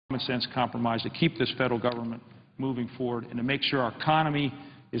common sense compromise to keep this federal government moving forward and to make sure our economy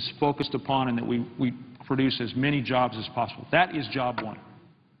is focused upon and that we produce as many jobs as possible. That is job one.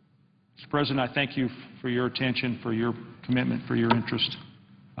 Mr. President, I thank you for your attention, for your commitment, for your interest.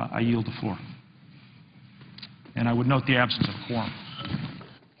 I yield the floor. And I would note the absence of quorum.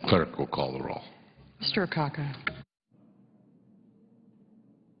 Clerk will call the roll. Mr. Akaka.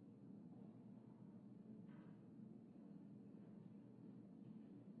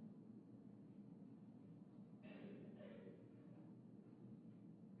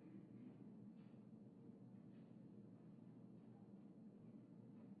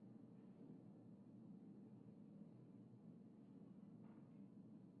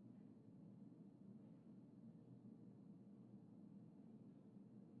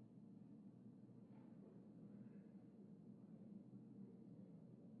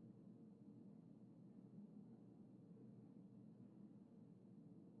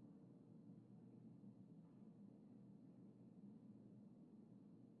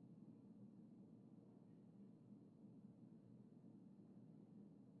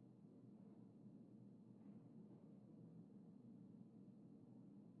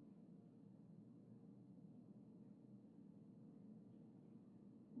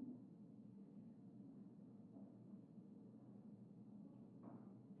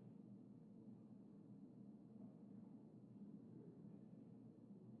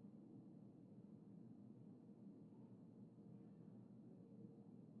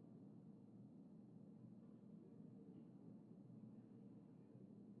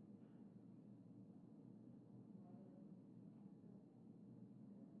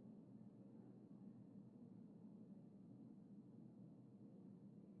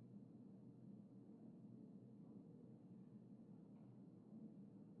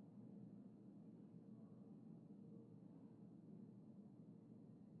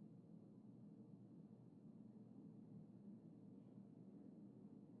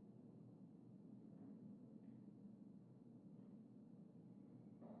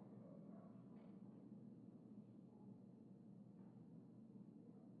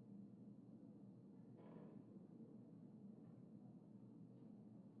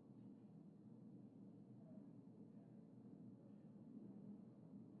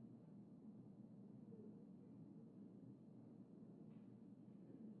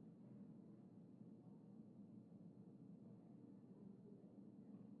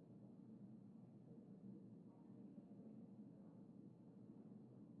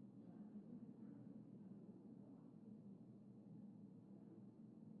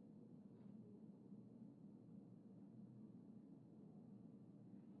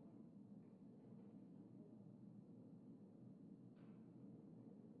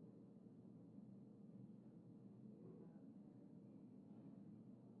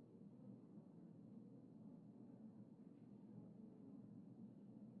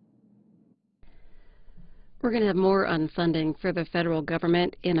 We're going to have more on funding for the federal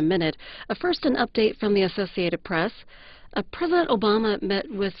government in a minute. First, an update from the Associated Press. President Obama met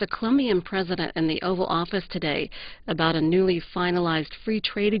with the Colombian president in the Oval Office today about a newly finalized free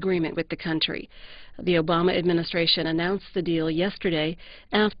trade agreement with the country. The Obama administration announced the deal yesterday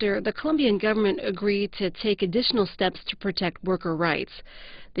after the Colombian government agreed to take additional steps to protect worker rights.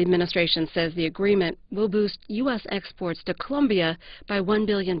 The administration says the agreement will boost U.S. exports to Colombia by $1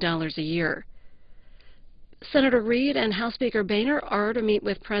 billion a year. Senator Reid and House Speaker Boehner are to meet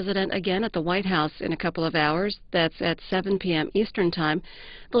with President again at the White House in a couple of hours. That's at 7 p.m. Eastern Time.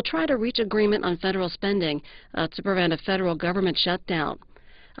 They'll try to reach agreement on federal spending to prevent a federal government shutdown.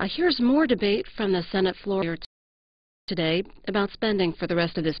 Here's more debate from the Senate floor today about spending for the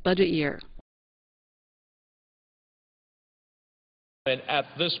rest of this budget year. At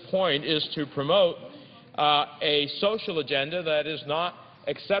this point is to promote a social agenda that is not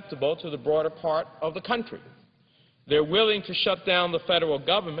acceptable to the broader part of the country. They're willing to shut down the federal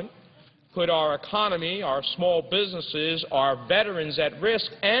government, put our economy, our small businesses, our veterans at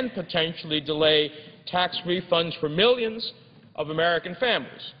risk, and potentially delay tax refunds for millions of American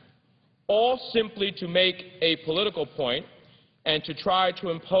families, all simply to make a political point and to try to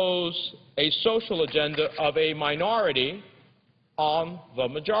impose a social agenda of a minority on the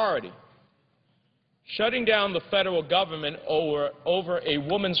majority. Shutting down the federal government over a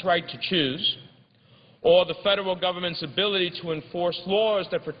woman's right to choose, or the federal government's ability to enforce laws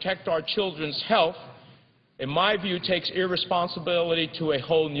that protect our children's health, in my view, takes irresponsibility to a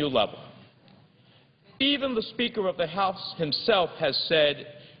whole new level. Even the Speaker of the House himself has said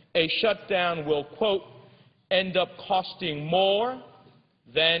a shutdown will, quote, end up costing more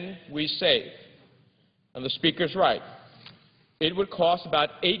than we save. And the Speaker's right. it would cost about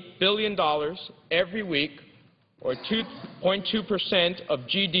 $8 billion every week, or 2.2% of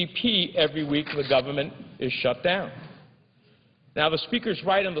GDP every week the government is shut down. Now, the Speaker's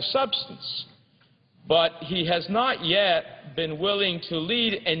right on the substance, but he has not yet been willing to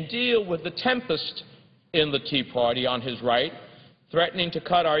lead and deal with the tempest in the Tea Party on his right, threatening to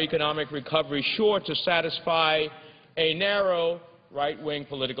cut our economic recovery short to satisfy a narrow right-wing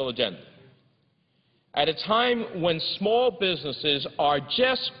political agenda. At a time when small businesses are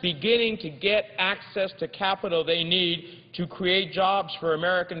just beginning to get access to capital they need to create jobs for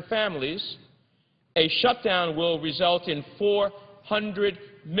American families, a shutdown will result in $400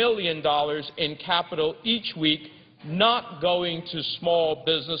 million in capital each week not going to small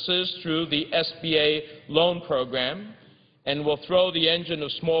businesses through the SBA loan program, and will throw the engine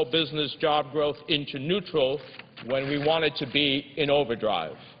of small business job growth into neutral when we want it to be in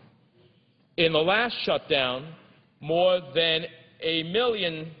overdrive. In the last shutdown, more than $1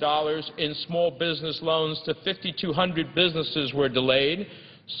 million in small business loans to 5,200 businesses were delayed,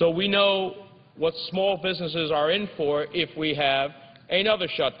 so we know what small businesses are in for if we have another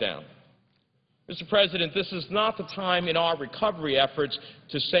shutdown. Mr. President, this is not the time in our recovery efforts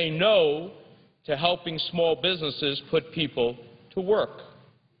to say no to helping small businesses put people to work.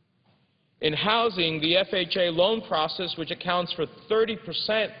 In housing, the FHA loan process, which accounts for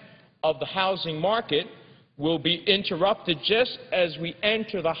 30% of the housing market, will be interrupted just as we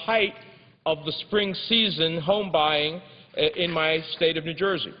enter the height of the spring season home buying in my state of New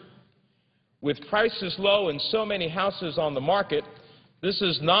Jersey. With prices low and so many houses on the market, this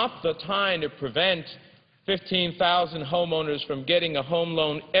is not the time to prevent 15,000 homeowners from getting a home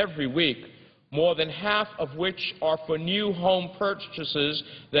loan every week, more than half of which are for new home purchases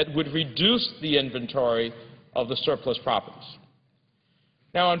that would reduce the inventory of the surplus properties.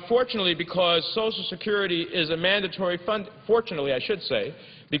 Now, unfortunately, because Social Security is a mandatory fortunately, I should say,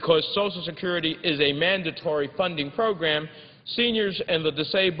 because Social Security is a mandatory funding program, seniors and the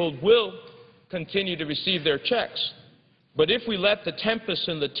disabled will continue to receive their checks. But if we let the tempest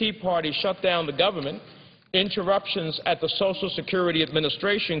in the Tea Party shut down the government, interruptions at the Social Security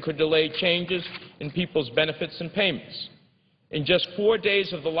Administration could delay changes in people's benefits and payments. In just 4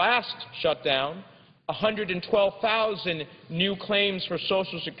 days of the last shutdown, 112,000 new claims for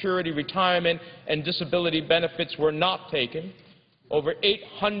Social Security retirement and disability benefits were not taken. Over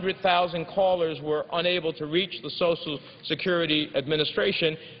 800,000 callers were unable to reach the Social Security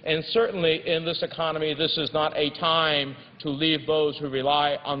Administration, and certainly in this economy, this is not a time to leave those who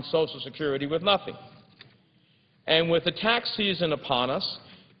rely on Social Security with nothing. And with the tax season upon us,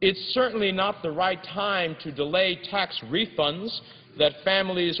 it's certainly not the right time to delay tax refunds that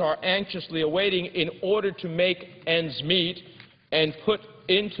families are anxiously awaiting in order to make ends meet and put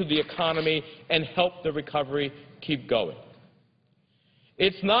into the economy and help the recovery keep going.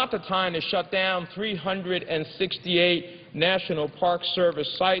 It's not the time to shut down 368 National Park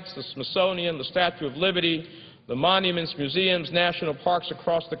Service sites, the Smithsonian, the Statue of Liberty, the monuments, museums, national parks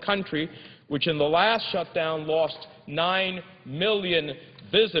across the country, which in the last shutdown lost 9 million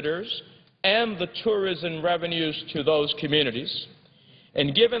visitors, and the tourism revenues to those communities.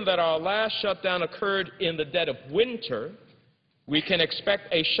 And given that our last shutdown occurred in the dead of winter, we can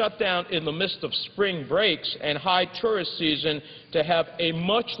expect a shutdown in the midst of spring breaks and high tourist season to have a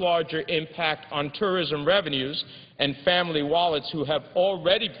much larger impact on tourism revenues and family wallets who have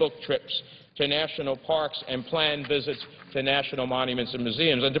already booked trips to national parks and planned visits to national monuments and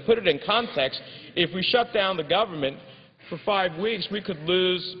museums. And to put it in context, if we shut down the government for 5 weeks, we could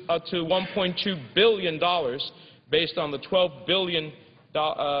lose up to $1.2 billion based on the $12 billion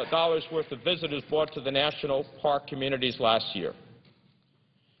worth of visitors brought to the national park communities last year.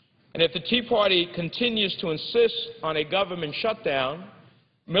 And if the Tea Party continues to insist on a government shutdown,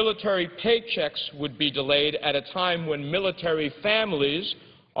 military paychecks would be delayed at a time when military families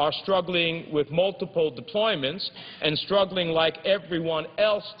are struggling with multiple deployments and struggling like everyone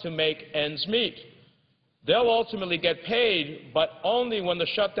else to make ends meet. They'll ultimately get paid, but only when the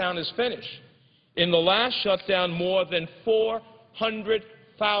shutdown is finished. In the last shutdown, more than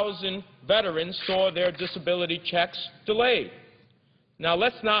 400,000 veterans saw their disability checks delayed. Now,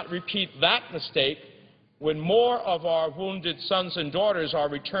 let's not repeat that mistake when more of our wounded sons and daughters are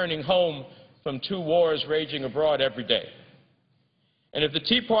returning home from 2 wars raging abroad every day. And if the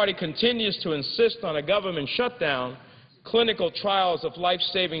Tea Party continues to insist on a government shutdown, clinical trials of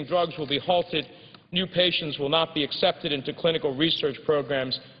life-saving drugs will be halted, new patients will not be accepted into clinical research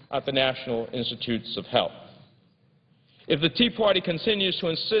programs at the National Institutes of Health. If the Tea Party continues to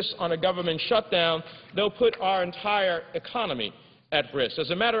insist on a government shutdown, they'll put our entire economy at risk. As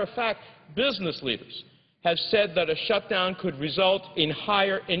a matter of fact, business leaders have said that a shutdown could result in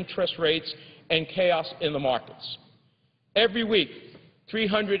higher interest rates and chaos in the markets. Every week,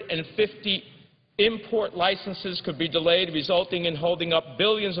 350 import licenses could be delayed, resulting in holding up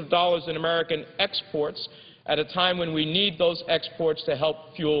billions of dollars in American exports at a time when we need those exports to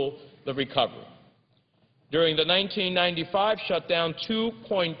help fuel the recovery. During the 1995 shutdown,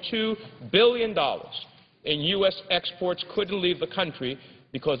 $2.2 billion in U.S. exports couldn't leave the country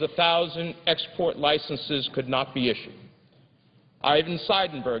because 1,000 export licenses could not be issued. Ivan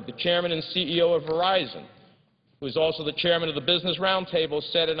Seidenberg, the chairman and CEO of Verizon, who is also the chairman of the Business Roundtable,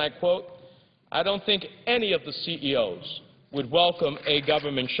 said, and I quote, "I don't think any of the CEOs would welcome a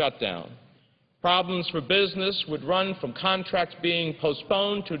government shutdown. Problems for business would run from contracts being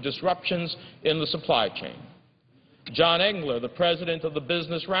postponed to disruptions in the supply chain." John Engler, the president of the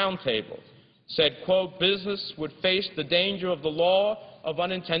Business Roundtable, said, quote, "Business would face the danger of the law of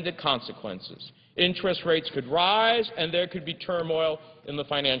unintended consequences. Interest rates could rise and there could be turmoil in the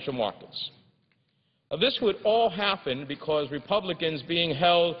financial markets." Now, this would all happen because Republicans being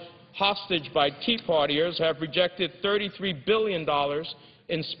held hostage by Tea Partiers have rejected $33 billion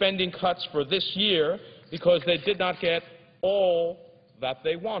in spending cuts for this year because they did not get all that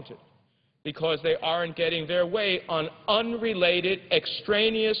they wanted, because they aren't getting their way on unrelated,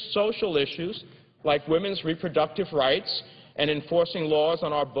 extraneous social issues like women's reproductive rights and enforcing laws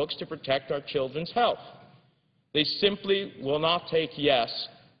on our books to protect our children's health. They simply will not take yes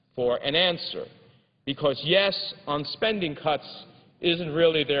for an answer, because yes on spending cuts isn't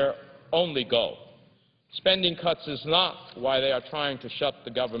really their only goal. Spending cuts is not why they are trying to shut the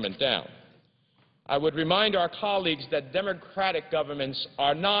government down. I would remind our colleagues that democratic governments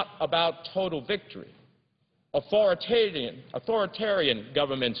are not about total victory. Authoritarian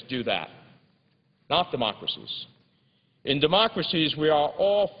governments do that, not democracies. In democracies, we are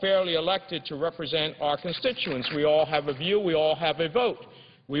all fairly elected to represent our constituents. We all have a view. We all have a vote.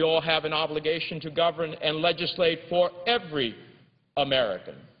 We all have an obligation to govern and legislate for every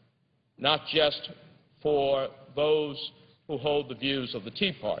American, not just for those who hold the views of the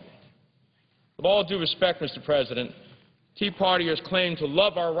Tea Party. With all due respect, Mr. President, Tea Partiers claim to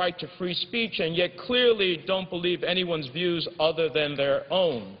love our right to free speech and yet clearly don't believe anyone's views other than their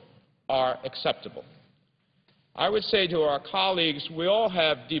own are acceptable. I would say to our colleagues, we all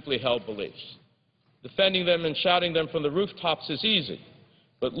have deeply held beliefs. Defending them and shouting them from the rooftops is easy,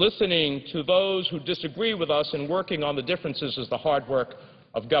 but listening to those who disagree with us and working on the differences is the hard work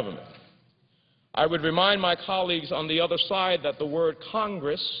of government. I would remind my colleagues on the other side that the word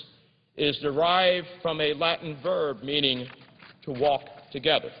Congress is derived from a Latin verb meaning to walk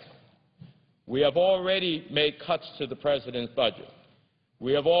together. We have already made cuts to the President's budget.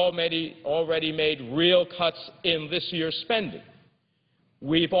 We have already made real cuts in this year's spending.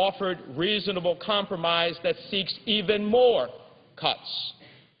 We've offered reasonable compromise that seeks even more cuts,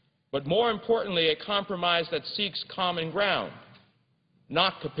 but more importantly, a compromise that seeks common ground,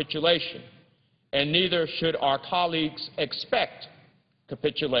 not capitulation. And neither should our colleagues expect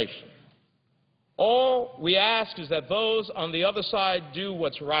capitulation. All we ask is that those on the other side do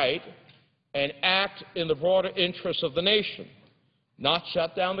what's right and act in the broader interests of the nation, not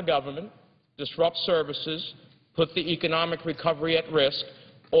shut down the government, disrupt services, put the economic recovery at risk,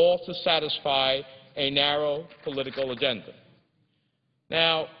 all to satisfy a narrow political agenda.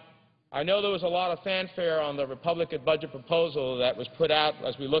 Now, I know there was a lot of fanfare on the Republican budget proposal that was put out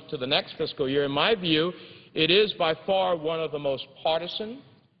as we look to the next fiscal year. In my view, it is by far one of the most partisan,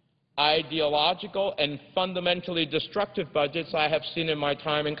 ideological, and fundamentally destructive budgets I have seen in my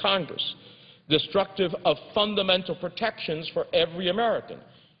time in Congress, destructive of fundamental protections for every American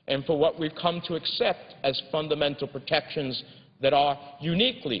and for what we've come to accept as fundamental protections that are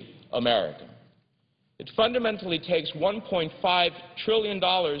uniquely American. It fundamentally takes $1.5 trillion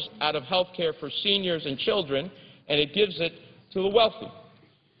out of health care for seniors and children, and it gives it to the wealthy.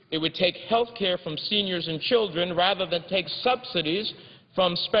 It would take health care from seniors and children rather than take subsidies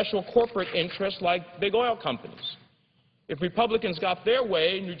from special corporate interests like big oil companies. If Republicans got their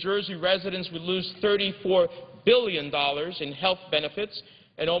way, New Jersey residents would lose $34 billion in health benefits,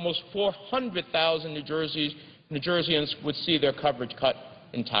 and almost 400,000 New Jerseyans would see their coverage cut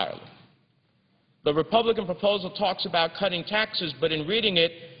entirely. The Republican proposal talks about cutting taxes, but in reading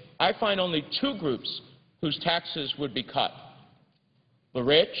it, I find only two groups whose taxes would be cut: the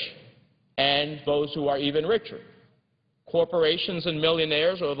rich and those who are even richer. Corporations and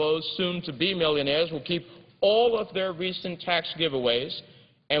millionaires, or those soon-to-be millionaires, will keep all of their recent tax giveaways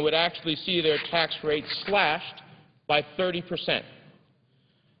and would actually see their tax rate slashed by 30%.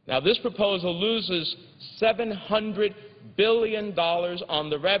 Now, this proposal loses $700 billion on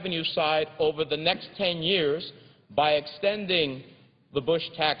the revenue side over the next 10 years by extending the Bush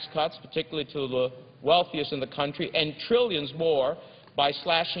tax cuts, particularly to the wealthiest in the country, and trillions more by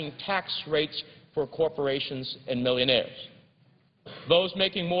slashing tax rates for corporations and millionaires. Those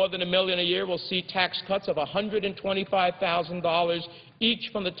making more than $1 million a year will see tax cuts of $125,000 each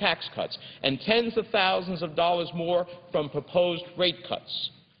from the tax cuts, and tens of thousands of dollars more from proposed rate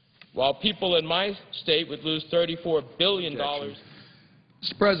cuts, while people in my state would lose $34 billion. Mr.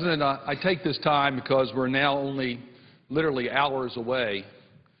 President, I take this time because we're now only literally hours away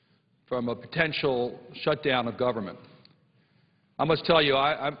from a potential shutdown of government. I must tell you,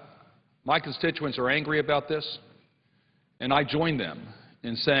 my constituents are angry about this, and I join them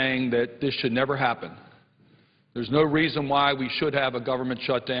in saying that this should never happen. There's no reason why we should have a government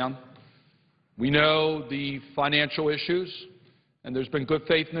shutdown. We know the financial issues, and there's been good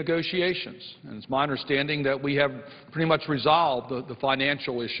faith negotiations. And it's my understanding that we have pretty much resolved the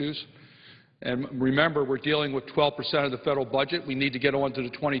financial issues. And remember, we're dealing with 12% of the federal budget. We need to get on to the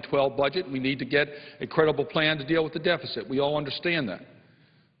 2012 budget. We need to get a credible plan to deal with the deficit. We all understand that.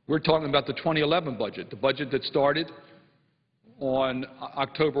 We're talking about the 2011 budget, the budget that started on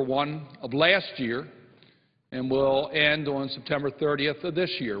October 1 of last year and will end on September 30th of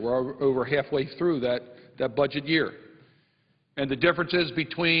this year. We're over halfway through that budget year. And the differences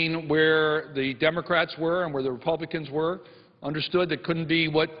between where the Democrats were and where the Republicans were understood that couldn't be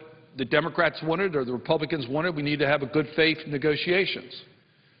what the Democrats wanted or the Republicans wanted. We need to have a good faith negotiations.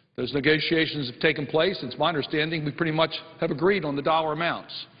 Those negotiations have taken place. It's my understanding we pretty much have agreed on the dollar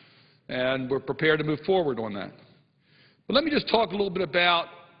amounts, and we're prepared to move forward on that. But let me just talk a little bit about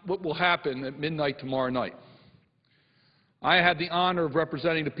what will happen at midnight tomorrow night. I had the honor of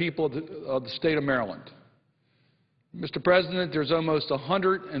representing the people of the state of Maryland. Mr. President, there's almost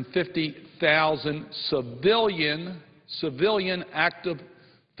 150,000 civilian active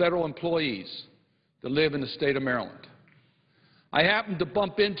federal employees that live in the state of Maryland. I happened to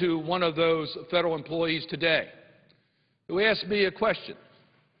bump into one of those federal employees today who asked me a question.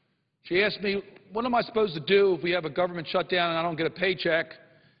 She asked me, what am I supposed to do if we have a government shutdown and I don't get a paycheck?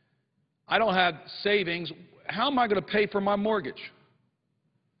 I don't have savings. How am I going to pay for my mortgage?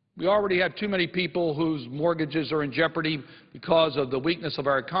 We already have too many people whose mortgages are in jeopardy because of the weakness of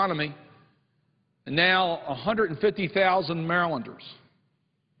our economy. And now 150,000 Marylanders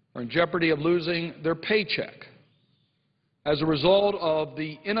are in jeopardy of losing their paycheck as a result of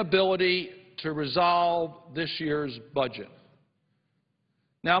the inability to resolve this year's budget.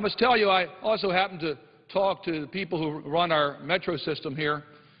 Now, I must tell you, I also happened to talk to the people who run our metro system here,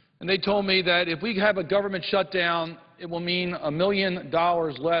 and they told me that if we have a government shutdown, it will mean $1 million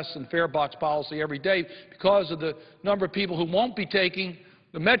less in fare box policy every day because of the number of people who won't be taking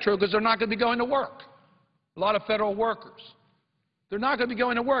the metro because they're not going to be going to work. A lot of federal workers. They're not going to be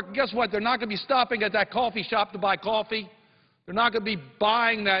going to work. And guess what? They're not going to be stopping at that coffee shop to buy coffee. They're not going to be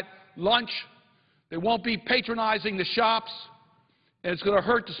buying that lunch. They won't be patronizing the shops. And it's going to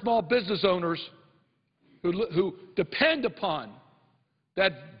hurt the small business owners who depend upon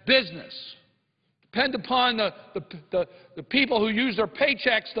that business, depend upon the people who use their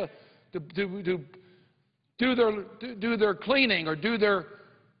paychecks to do their cleaning or go to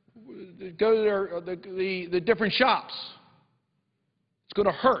the different shops. It's going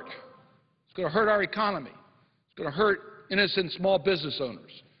to hurt. It's going to hurt our economy. It's going to hurt innocent small business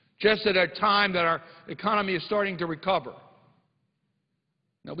owners, just at a time that our economy is starting to recover.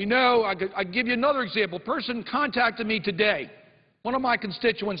 Now, we know, I give you another example. A person contacted me today, one of my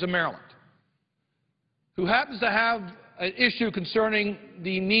constituents in Maryland, who happens to have an issue concerning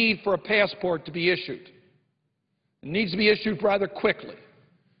the need for a passport to be issued. It needs to be issued rather quickly.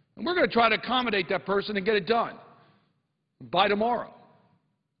 And we're going to try to accommodate that person and get it done by tomorrow.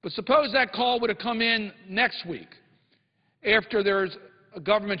 But suppose that call would have come in next week after there's a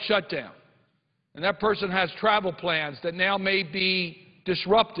government shutdown, and that person has travel plans that now may be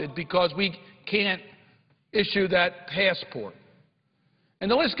disrupted because we can't issue that passport. And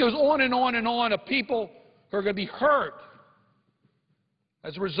the list goes on and on and on of people who are going to be hurt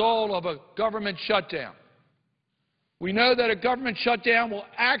as a result of a government shutdown. We know that a government shutdown will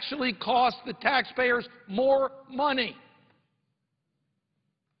actually cost the taxpayers more money.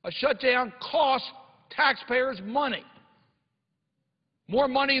 A shutdown costs taxpayers money. More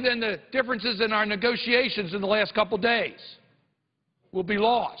money than the differences in our negotiations in the last couple days will be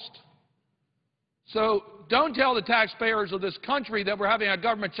lost. So don't tell the taxpayers of this country that we're having a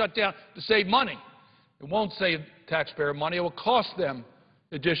government shutdown to save money. It won't save taxpayer money. It will cost them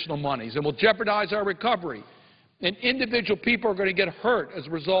additional monies and will jeopardize our recovery. And individual people are going to get hurt as a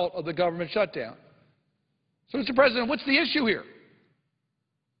result of the government shutdown. So, Mr. President, what's the issue here?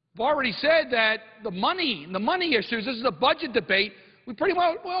 I've already said that the money issues, this is a budget debate, we pretty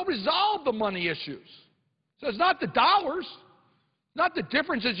well resolved the money issues. So it's not the dollars, not the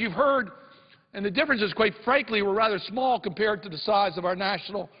differences you've heard, and the differences, quite frankly, were rather small compared to the size of our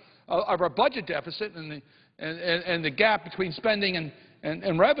of our budget deficit and the gap between spending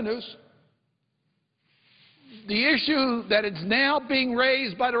and revenues. The issue that is now being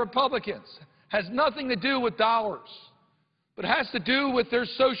raised by the Republicans has nothing to do with dollars, but has to do with their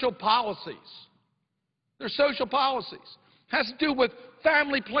social policies. Their social policies. Has to do with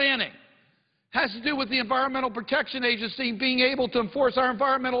family planning. Has to do with the Environmental Protection Agency being able to enforce our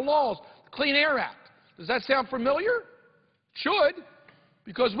environmental laws, the Clean Air Act. Does that sound familiar? It should,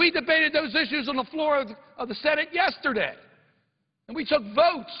 because we debated those issues on the floor of the Senate yesterday. And we took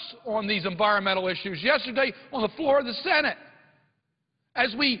votes on these environmental issues yesterday on the floor of the Senate,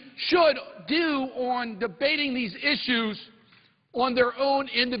 as we should do on debating these issues on their own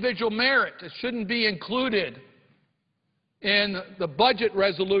individual merit. It shouldn't be included in the budget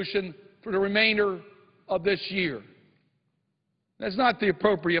resolution for the remainder of this year. That's not the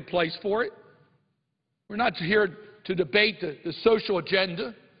appropriate place for it. We're not here to debate the social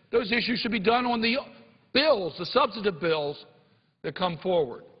agenda. Those issues should be done on the bills, the substantive bills that come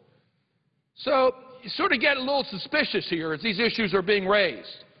forward. So you sort of get a little suspicious here as these issues are being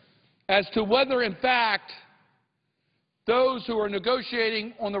raised as to whether, in fact, those who are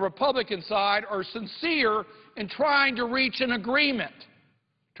negotiating on the Republican side are sincere in trying to reach an agreement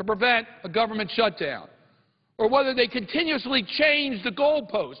to prevent a government shutdown, or whether they continuously change the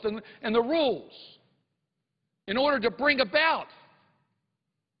goalposts and the rules in order to bring about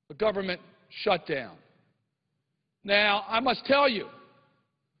a government shutdown. Now, I must tell you,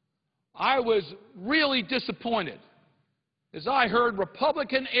 I was really disappointed as I heard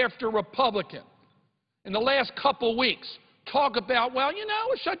Republican after Republican in the last couple weeks talk about, well, you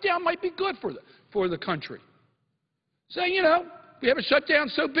know, a shutdown might be good for the country. Saying, you know, if we have a shutdown,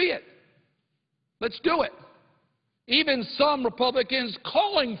 so be it. Let's do it. Even some Republicans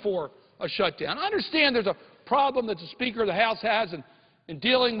calling for a shutdown. I understand there's a problem that the Speaker of the House has in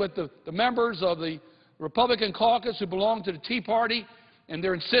dealing with the members of the Republican caucus who belong to the Tea Party, and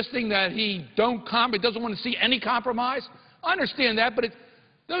they're insisting that he doesn't want to see any compromise. I understand that, but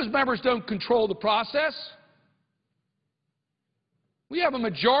those members don't control the process. We have a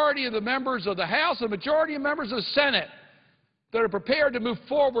majority of the members of the House, a majority of members of the Senate that are prepared to move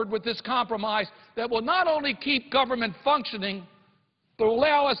forward with this compromise that will not only keep government functioning, but will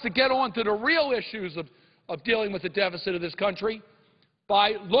allow us to get on to the real issues of dealing with the deficit of this country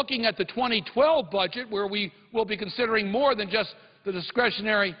by looking at the 2012 budget, where we will be considering more than just the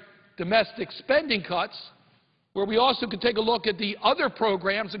discretionary domestic spending cuts, where we also could take a look at the other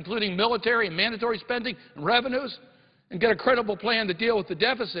programs, including military and mandatory spending and revenues, and get a credible plan to deal with the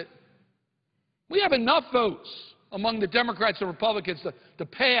deficit. We have enough votes among the Democrats and Republicans to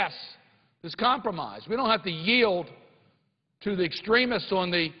pass this compromise. We don't have to yield to the extremists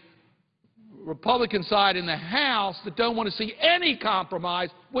on the Republican side in the House that don't want to see any compromise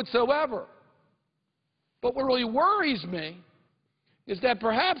whatsoever. But what really worries me is that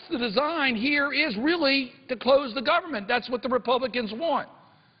perhaps the design here is really to close the government. That's what the Republicans want.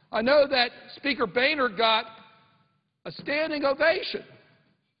 I know that Speaker Boehner got a standing ovation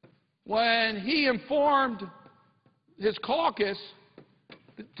when he informed his caucus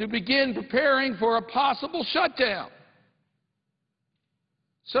to begin preparing for a possible shutdown.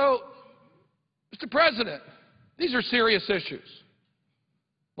 So, Mr. President, these are serious issues.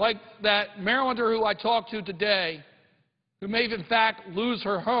 Like that Marylander who I talked to today, who may in fact lose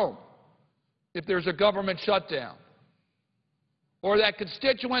her home if there's a government shutdown. Or that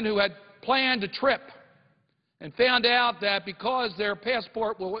constituent who had planned a trip and found out that because their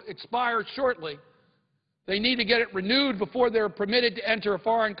passport will expire shortly, they need to get it renewed before they're permitted to enter a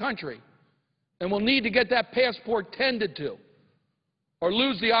foreign country, and will need to get that passport tended to, or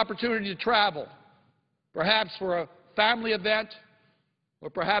lose the opportunity to travel, perhaps for a family event, or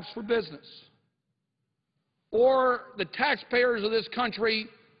perhaps for business. Or the taxpayers of this country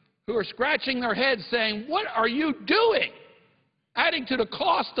who are scratching their heads saying, what are you doing, adding to the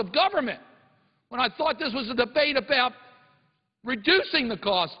cost of government, when I thought this was a debate about reducing the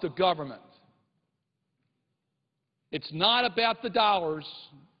cost of government. It's not about the dollars.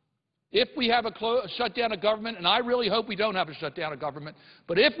 If we have a shutdown of government, and I really hope we don't have a shutdown of government,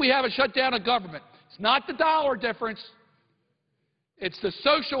 but if we have a shutdown of government, it's not the dollar difference. It's the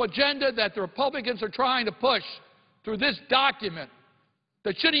social agenda that the Republicans are trying to push through this document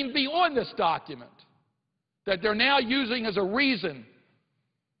that shouldn't even be on this document, that they're now using as a reason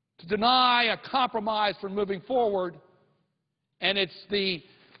to deny a compromise from moving forward, and it's the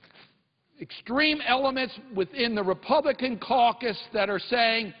extreme elements within the Republican caucus that are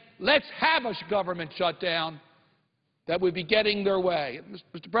saying, let's have a government shutdown, that would be getting their way.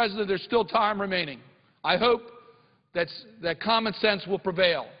 Mr. President, there's still time remaining. I hope that common sense will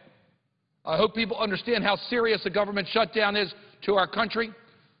prevail. I hope people understand how serious a government shutdown is to our country,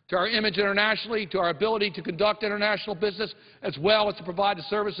 to our image internationally, to our ability to conduct international business, as well as to provide the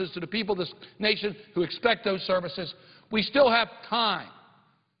services to the people of this nation who expect those services. We still have time.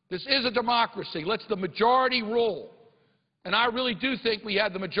 This is a democracy. Let's the majority rule. And I really do think we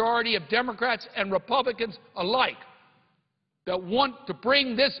have the majority of Democrats and Republicans alike that want to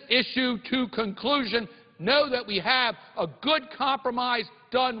bring this issue to conclusion. Know that we have a good compromise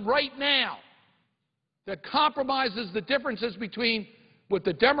done right now that compromises the differences between what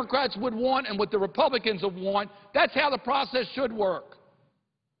the Democrats would want and what the Republicans would want. That's how the process should work.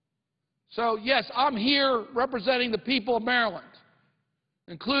 So, yes, I'm here representing the people of Maryland,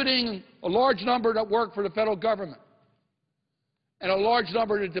 including a large number that work for the federal government and a large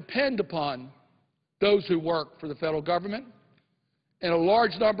number that depend upon those who work for the federal government and a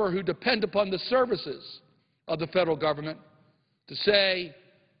large number who depend upon the services of the federal government to say,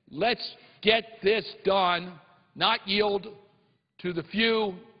 let's get this done, not yield to the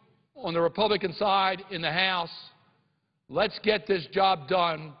few on the Republican side in the House. Let's get this job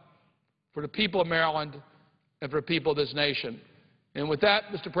done for the people of Maryland and for the people of this nation. And with that,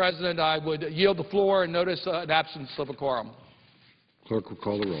 Mr. President, I would yield the floor and notice an absence of a quorum. Clerk will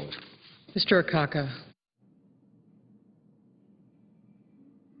call the roll. Mr. Akaka.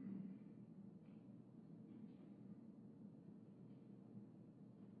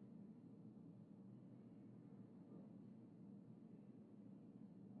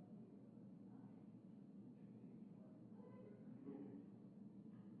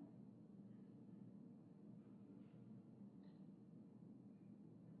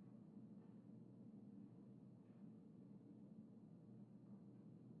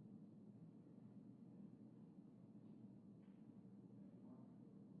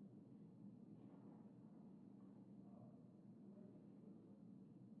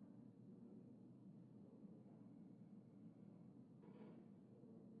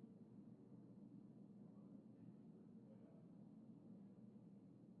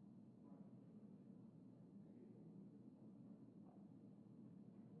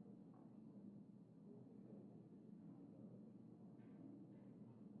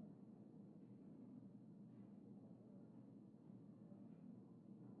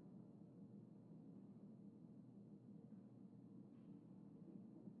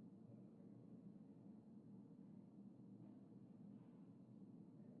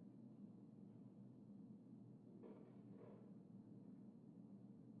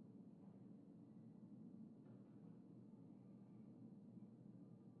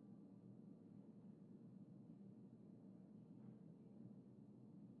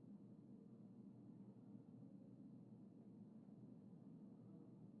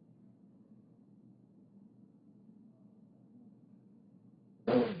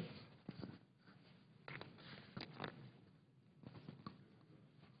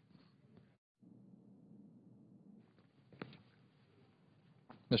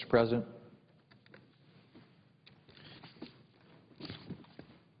 Mr. President.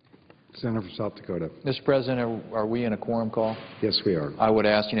 Senator from South Dakota. Mr. President, are we in a quorum call? Yes, we are. I would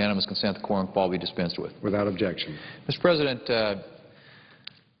ask unanimous consent the quorum call be dispensed with. Without objection. Mr. President,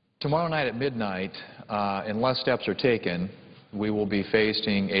 tomorrow night at midnight, unless steps are taken, we will be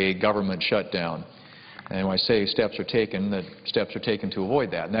facing a government shutdown. And when I say steps are taken, that steps are taken to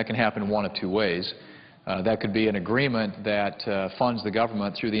avoid that. And that can happen one of two ways. That could be an agreement that funds the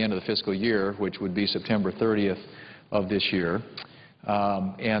government through the end of the fiscal year, which would be September 30th of this year.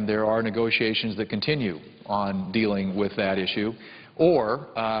 And there are negotiations that continue on dealing with that issue. Or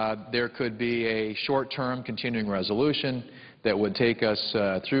there could be a short-term continuing resolution that would take us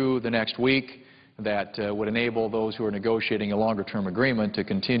through the next week that would enable those who are negotiating a longer-term agreement to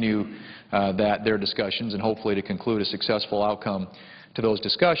continue their discussions and hopefully to conclude a successful outcome to those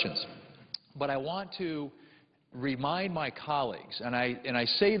discussions. But I want to remind my colleagues, and I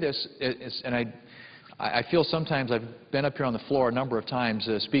say this, and I feel sometimes I've been up here on the floor a number of times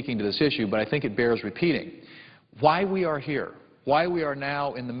speaking to this issue, but I think it bears repeating, why we are here, why we are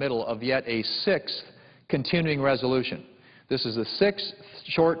now in the middle of yet a sixth continuing resolution. This is the sixth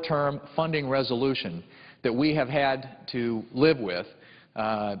short-term funding resolution that we have had to live with,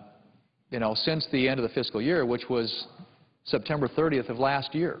 since the end of the fiscal year, which was September 30th of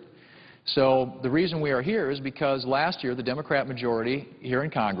last year. So the reason we are here is because last year the Democrat majority here in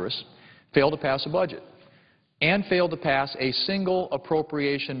Congress failed to pass a budget and failed to pass a single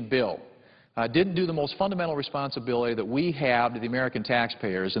appropriation bill. Didn't do the most fundamental responsibility that we have to the American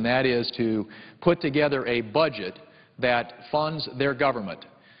taxpayers, and that is to put together a budget that funds their government.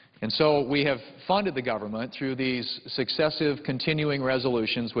 And so we have funded the government through these successive continuing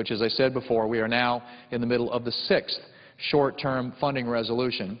resolutions, which, as I said before, we are now in the middle of the 6th short-term funding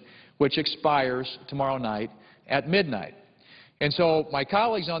resolution, which expires tomorrow night at midnight. And so my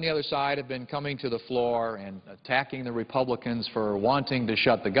colleagues on the other side have been coming to the floor and attacking the Republicans for wanting to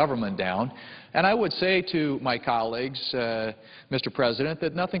shut the government down. And I would say to my colleagues, Mr. President,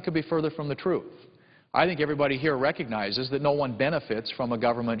 that nothing could be further from the truth. I think everybody here recognizes that no one benefits from a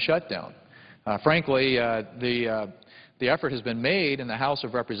government shutdown. Frankly, the effort has been made in the House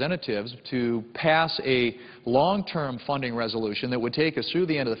of Representatives to pass a long-term funding resolution that would take us through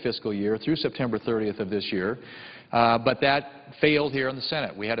the end of the fiscal year, through September 30th of this year, but that failed here in the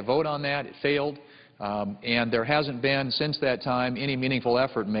Senate. We had a vote on that. It failed. And there hasn't been, since that time, any meaningful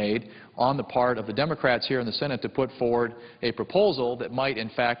effort made on the part of the Democrats here in the Senate to put forward a proposal that might, in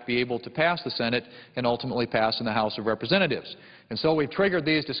fact, be able to pass the Senate and ultimately pass in the House of Representatives. And so we've triggered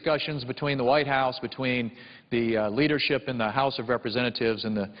these discussions between the White House, between the leadership in the House of Representatives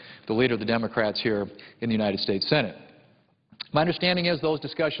and the leader of the Democrats here in the United States Senate. My understanding is those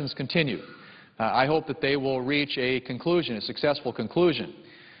discussions continue. I hope that they will reach a conclusion, a successful conclusion.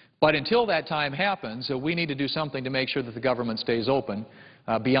 But until that time happens, we need to do something to make sure that the government stays open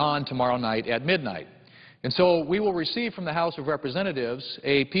beyond tomorrow night at midnight. And so we will receive from the House of Representatives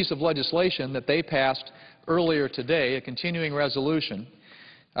a piece of legislation that they passed earlier today, a continuing resolution,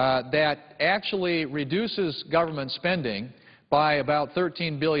 that actually reduces government spending by about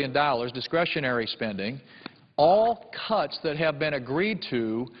 $13 billion, discretionary spending, all cuts that have been agreed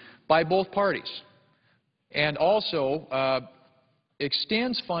to by both parties, and also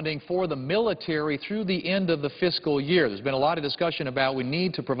extends funding for the military through the end of the fiscal year. There's been a lot of discussion about we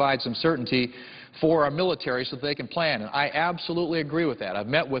need to provide some certainty for our military so that they can plan, and I absolutely agree with that. I've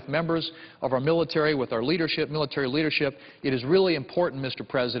met with members of our military, with our leadership, military leadership. It is really important, Mr.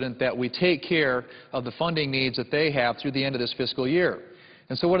 President, that we take care of the funding needs that they have through the end of this fiscal year.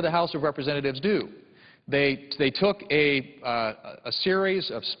 And so what did the House of Representatives do? They took a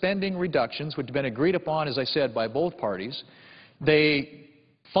series of spending reductions, which had been agreed upon, as I said, by both parties. They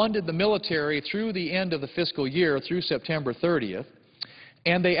funded the military through the end of the fiscal year, through September 30th,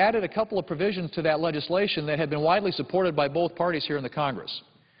 and they added a couple of provisions to that legislation that had been widely supported by both parties here in the Congress.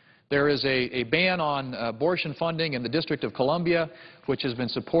 There is a ban on abortion funding in the District of Columbia, which has been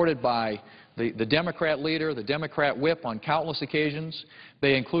supported by the Democrat leader, the Democrat whip on countless occasions.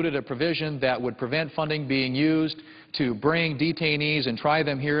 They included a provision that would prevent funding being used to bring detainees and try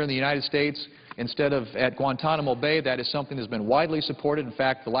them here in the United States instead of at Guantanamo Bay. That is something that's been widely supported. In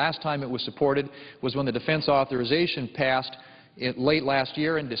fact, the last time it was supported was when the defense authorization passed late last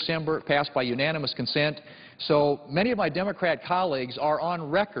year in December. It passed by unanimous consent. So many of my Democrat colleagues are on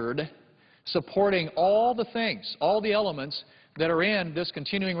record supporting all the things, all the elements that are in this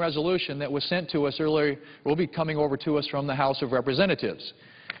continuing resolution that was sent to us earlier, will be coming over to us from the House of Representatives.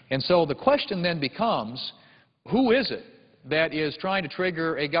 And so the question then becomes, who is it that is trying to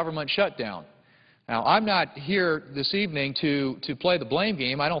trigger a government shutdown? Now, I'm not here this evening to play the blame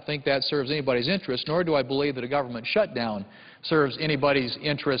game. I don't think that serves anybody's interest, nor do I believe that a government shutdown serves anybody's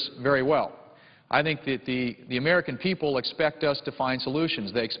interest very well. I think that the American people expect us to find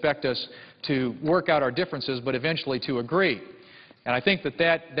solutions. They expect us to work out our differences, but eventually to agree. And I think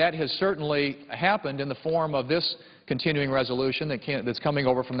that has certainly happened in the form of this continuing resolution that's coming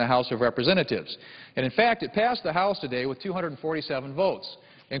over from the House of Representatives. And in fact, it passed the House today with 247 votes,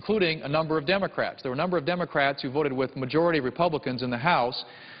 including a number of Democrats. There were a number of Democrats who voted with majority Republicans in the House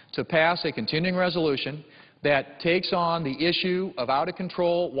to pass a continuing resolution that takes on the issue of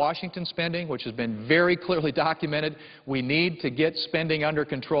out-of-control Washington spending, which has been very clearly documented. We need to get spending under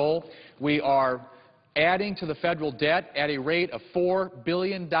control. We are adding to the federal debt at a rate of $4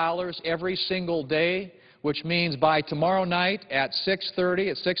 billion every single day, which means by tomorrow night at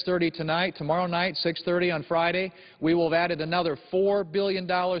 6:30 tonight, tomorrow night, 6:30 on Friday, we will have added another $4 billion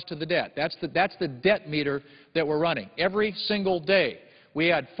to the debt. That's the debt meter that we're running. Every single day,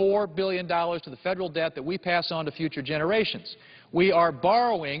 we add $4 billion to the federal debt that we pass on to future generations. We are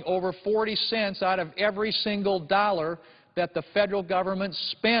borrowing over 40 cents out of every single dollar that the federal government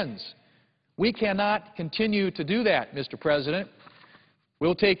spends. We cannot continue to do that, Mr. President.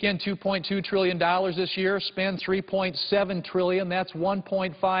 We'll take in $2.2 trillion this year, spend $3.7 trillion. That's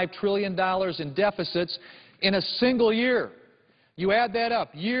 $1.5 trillion in deficits in a single year. You add that up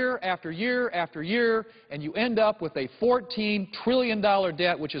year after year after year, and you end up with a $14 trillion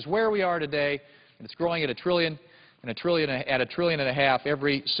debt, which is where we are today, and it's growing at a trillion and a trillion and a half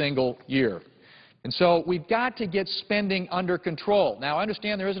every single year. And so we've got to get spending under control. Now, I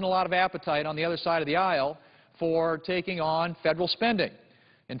understand there isn't a lot of appetite on the other side of the aisle for taking on federal spending.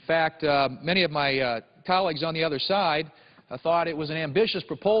 In fact, many of my colleagues on the other side thought it was an ambitious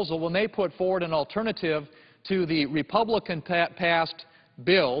proposal when they put forward an alternative to the Republican-passed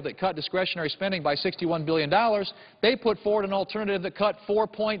bill that cut discretionary spending by $61 billion. They put forward an alternative that cut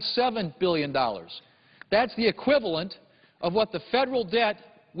 $4.7 billion. That's the equivalent of what the federal debt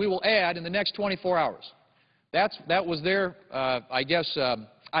we will add in the next 24 hours. That was their, I guess,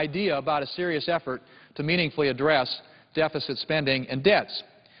 idea about a serious effort to meaningfully address deficit spending and debts.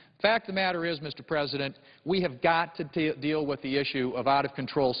 The fact of the matter is, Mr. President, we have got to deal with the issue of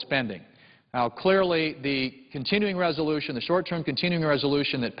out-of-control spending. Now, clearly, the continuing resolution, the short-term continuing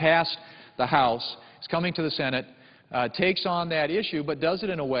resolution that passed the House, is coming to the Senate, takes on that issue, but does it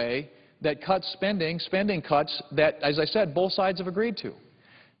in a way that cuts spending cuts that, as I said, both sides have agreed to.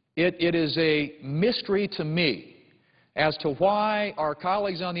 It is a mystery to me as to why our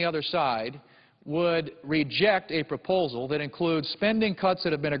colleagues on the other side would reject a proposal that includes spending cuts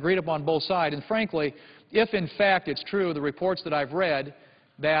that have been agreed upon both sides. And frankly, if in fact it's true, the reports that I've read,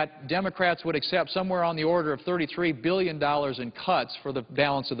 that Democrats would accept somewhere on the order of $33 billion in cuts for the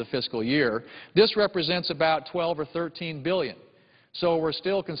balance of the fiscal year, this represents about $12 or $13 billion. So we're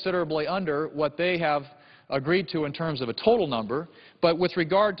still considerably under what they have agreed to in terms of a total number. But with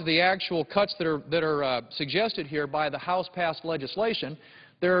regard to the actual cuts that are suggested here by the House-passed legislation,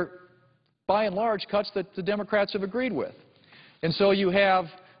 they're by and large cuts that the Democrats have agreed with. And so you have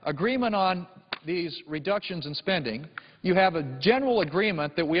agreement on these reductions in spending. You have a general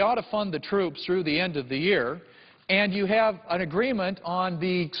agreement that we ought to fund the troops through the end of the year. And you have an agreement on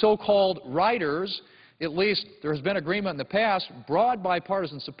the so-called riders. At least there has been agreement in the past, broad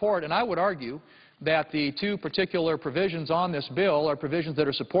bipartisan support. And I would argue that the two particular provisions on this bill are provisions that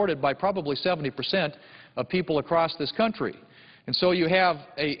are supported by probably 70% of people across this country. And so you have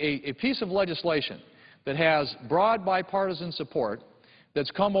a piece of legislation that has broad bipartisan support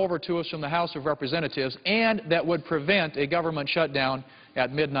that's come over to us from the House of Representatives and that would prevent a government shutdown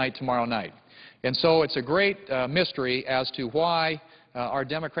at midnight tomorrow night. And so it's a great mystery as to why our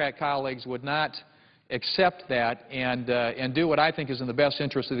Democrat colleagues would not accept that and do what I think is in the best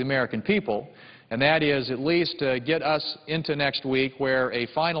interest of the American people, and that is at least get us into next week where a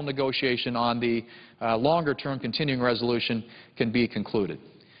final negotiation on the longer-term continuing resolution can be concluded.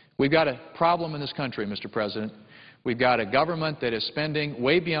 We've got a problem in this country, Mr. President. We've got a government that is spending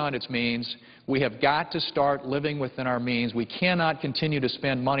way beyond its means. We have got to start living within our means. We cannot continue to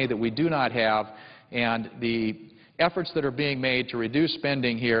spend money that we do not have, and the efforts that are being made to reduce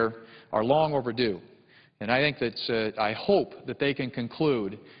spending here are long overdue. And I think that I hope that they can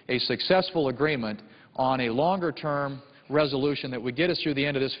conclude a successful agreement on a longer-term resolution that would get us through the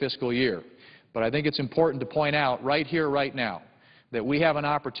end of this fiscal year. But I think it's important to point out right here, right now, that we have an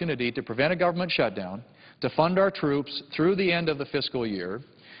opportunity to prevent a government shutdown, to fund our troops through the end of the fiscal year,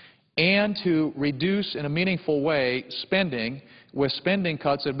 and to reduce in a meaningful way spending with spending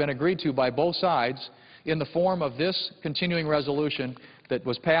cuts that have been agreed to by both sides in the form of this continuing resolution that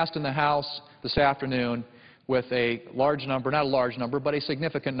was passed in the House this afternoon with a large number, not a large number, but a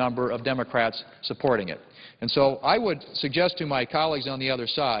significant number of Democrats supporting it. And so I would suggest to my colleagues on the other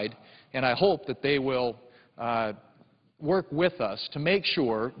side, and I hope that they will work with us to make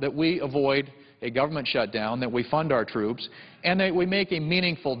sure that we avoid a government shutdown, that we fund our troops, and that we make a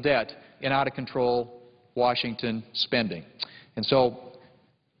meaningful dent in out-of-control Washington spending. And so,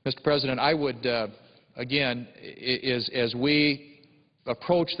 Mr. President, I would, again, as we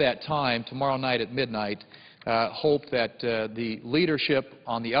approach that time tomorrow night at midnight, hope that the leadership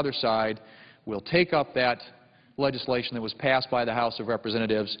on the other side will take up that legislation that was passed by the House of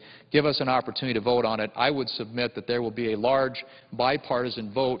Representatives, give us an opportunity to vote on it. I would submit that there will be a large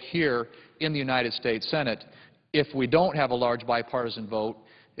bipartisan vote here in the United States Senate. If we don't have a large bipartisan vote,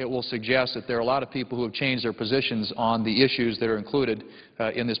 it will suggest that there are a lot of people who have changed their positions on the issues that are included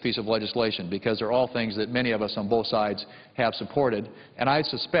in this piece of legislation, because they're all things that many of us on both sides have supported, and I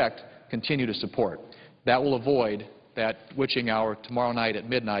suspect continue to support. That will avoid that witching hour tomorrow night at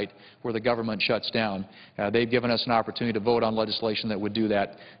midnight where the government shuts down. They've given us an opportunity to vote on legislation that would do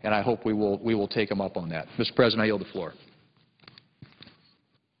that, and I hope we will take them up on that. Mr. President, I yield the floor.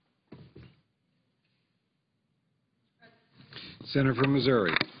 Senator from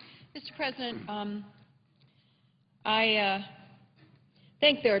Missouri. Mr. President, I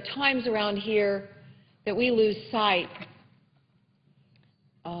think there are times around here that we lose sight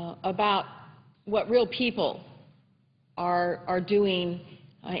about what real people are doing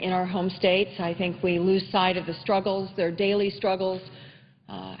in our home states. I think we lose sight of the struggles, their daily struggles,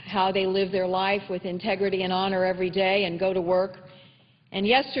 how they live their life with integrity and honor every day and go to work. And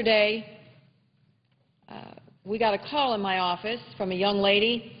yesterday, we got a call in my office from a young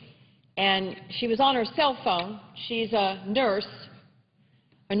lady, and she was on her cell phone. She's a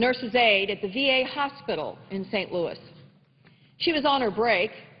nurse's aide at the VA hospital in St. Louis. She was on her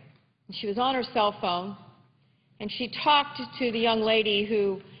break, and she was on her cell phone, and she talked to the young lady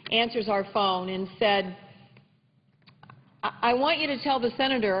who answers our phone and said, I want you to tell the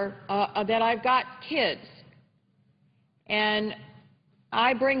senator that I've got kids, and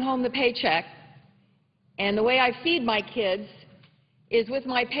I bring home the paycheck, and the way I feed my kids is with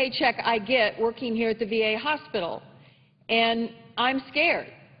my paycheck I get working here at the VA hospital, and I'm scared.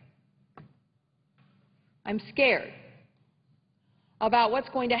 I'm scared about what's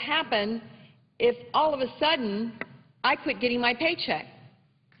going to happen if all of a sudden I quit getting my paycheck.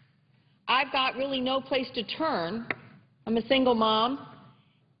 I've got really no place to turn. I'm a single mom,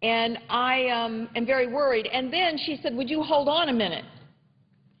 and I am very worried. And then she said, would you hold on a minute?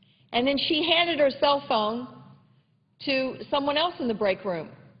 And then she handed her cell phone to someone else in the break room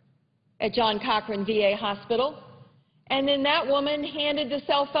at John Cochrane VA Hospital. And then that woman handed the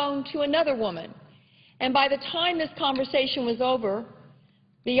cell phone to another woman. And by the time this conversation was over,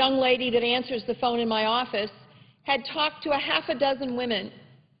 the young lady that answers the phone in my office had talked to a half a dozen women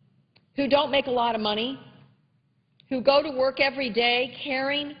who don't make a lot of money, who go to work every day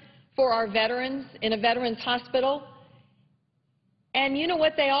caring for our veterans in a veterans hospital. And you know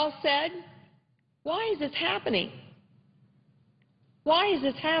what they all said? Why is this happening? Why is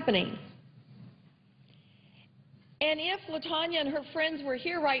this happening? And if LaTanya and her friends were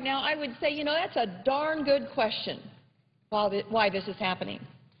here right now, I would say, you know, that's a darn good question, why this is happening.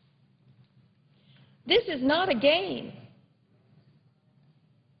 This is not a game.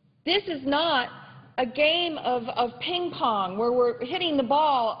 This is not a game of ping pong where we're hitting the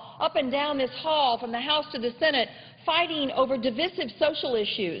ball up and down this hall from the House to the Senate, fighting over divisive social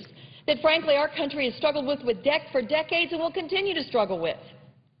issues that, frankly, our country has struggled with for decades and will continue to struggle with.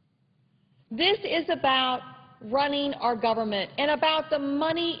 This is about running our government and about the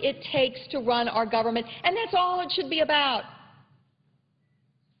money it takes to run our government, and that's all it should be about.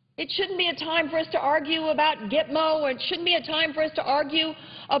 It shouldn't be a time for us to argue about Gitmo, or it shouldn't be a time for us to argue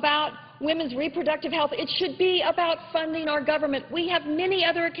about women's reproductive health. It should be about funding our government. We have many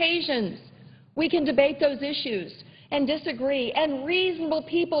other occasions we can debate those issues and disagree, and reasonable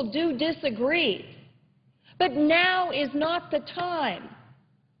people do disagree. But now is not the time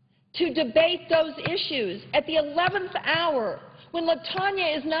to debate those issues at the 11th hour when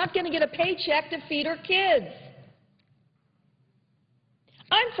LaTanya is not going to get a paycheck to feed her kids.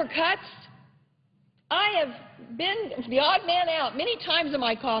 I'm for cuts. I have been the odd man out many times in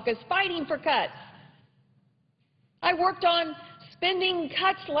my caucus fighting for cuts. I worked on spending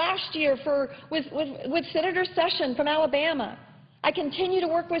cuts last year with Senator Sessions from Alabama. I continue to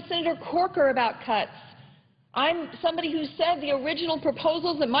work with Senator Corker about cuts. I'm somebody who said the original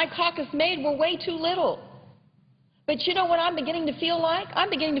proposals that my caucus made were way too little. But you know what I'm beginning to feel like? I'm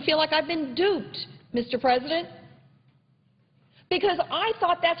beginning to feel like I've been duped, Mr. President, because I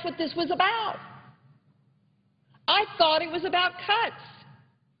thought that's what this was about. I thought it was about cuts.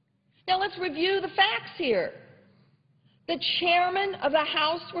 Now let's review the facts here. The chairman of the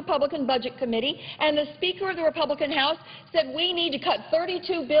House Republican Budget Committee and the Speaker of the Republican House said we need to cut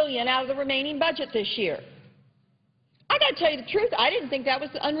 $32 billion out of the remaining budget this year. I got to tell you the truth, I didn't think that was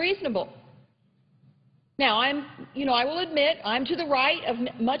unreasonable. Now, I will admit I'm to the right of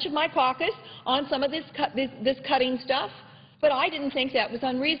much of my caucus on some of this cutting stuff, but I didn't think that was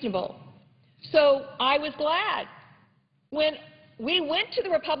unreasonable. So I was glad when we went to the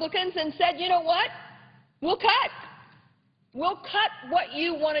Republicans and said, you know what, we'll cut. We'll cut what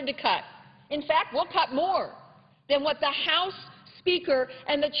you wanted to cut. In fact, we'll cut more than what the House Speaker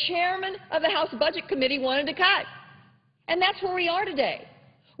and the Chairman of the House Budget Committee wanted to cut. And that's where we are today.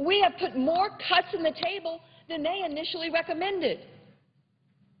 We have put more cuts on the table than they initially recommended.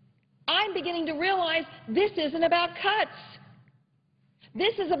 I'm beginning to realize this isn't about cuts.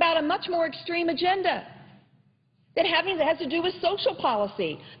 This is about a much more extreme agenda that has to do with social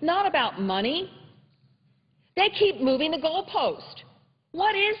policy, not about money. They keep moving the goalpost.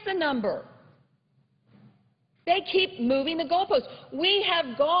 What is the number? They keep moving the goalpost. We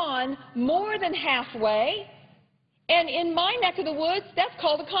have gone more than halfway, and in my neck of the woods, that's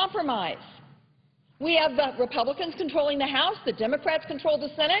called a compromise. We have the Republicans controlling the House, the Democrats control the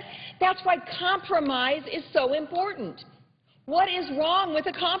Senate. That's why compromise is so important. What is wrong with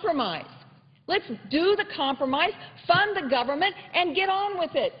a compromise? Let's do the compromise, fund the government, and get on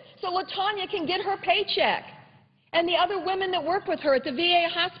with it so LaTanya can get her paycheck and the other women that work with her at the VA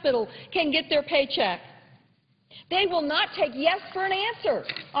hospital can get their paycheck. They will not take yes for an answer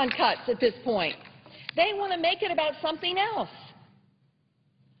on cuts at this point. They want to make it about something else.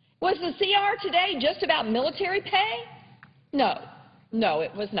 Was the CR today just about military pay? No,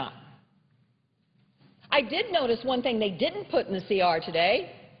 it was not. I did notice one thing they didn't put in the CR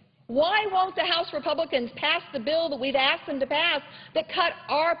today. Why won't the House Republicans pass the bill that we've asked them to pass that cut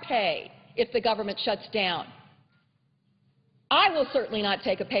our pay if the government shuts down? I will certainly not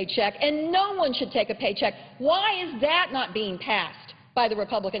take a paycheck, and no one should take a paycheck. Why is that not being passed by the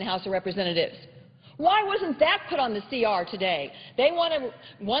Republican House of Representatives? Why wasn't that put on the CR today? They want to,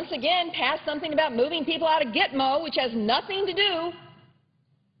 once again, pass something about moving people out of Gitmo, which has nothing to do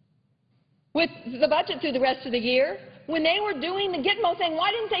with the budget through the rest of the year. When they were doing the Gitmo thing,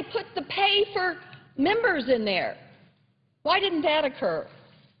 why didn't they put the pay for members in there? Why didn't that occur?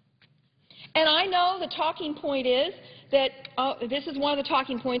 And I know the talking point is that this is one of the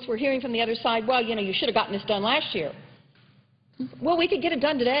talking points we're hearing from the other side. Well, you know, you should have gotten this done last year. Well, we could get it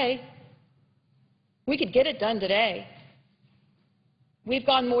done today. We could get it done today. We've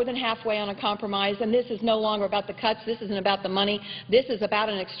gone more than halfway on a compromise, and this is no longer about the cuts. This isn't about the money. This is about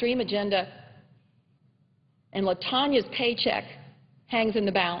an extreme agenda. And LaTanya's paycheck hangs in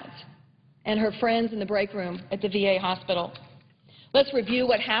the balance, and her friends in the break room at the VA hospital. Let's review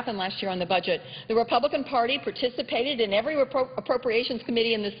what happened last year on the budget. The Republican Party participated in every appropriations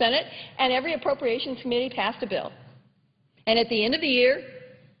committee in the Senate, and every appropriations committee passed a bill. And at the end of the year,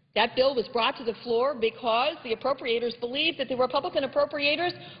 that bill was brought to the floor because the appropriators believed that the Republican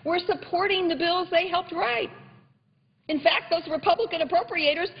appropriators were supporting the bills they helped write. In fact, those Republican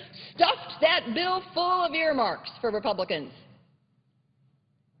appropriators stuffed that bill full of earmarks for Republicans.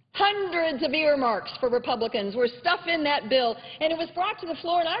 Hundreds of earmarks for Republicans were stuffed in that bill, and it was brought to the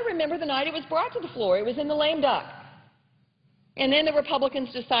floor, and I remember the night it was brought to the floor. It was in the lame duck. And then the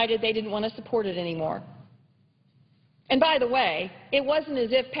Republicans decided they didn't want to support it anymore. And by the way, it wasn't as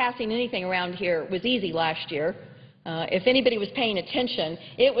if passing anything around here was easy last year. If anybody was paying attention,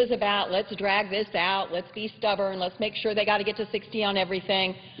 it was about let's drag this out, let's be stubborn, let's make sure they got to get to 60 on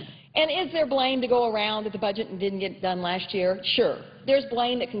everything. And is there blame to go around that the budget didn't get done last year? Sure. There's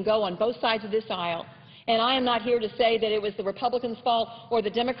blame that can go on both sides of this aisle. And I am not here to say that it was the Republicans' fault or the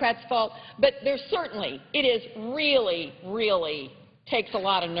Democrats' fault, but there's certainly, it is really takes a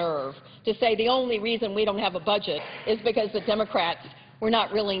lot of nerve to say the only reason we don't have a budget is because the Democrats were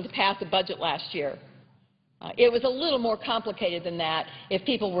not willing to pass a budget last year. It was a little more complicated than that if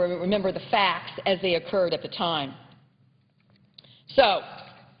people remember the facts as they occurred at the time. So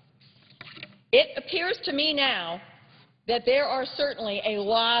it appears to me now that there are certainly a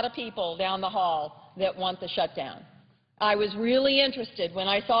lot of people down the hall that want the shutdown. I was really interested when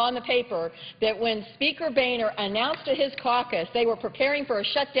I saw in the paper that when Speaker Boehner announced to his caucus they were preparing for a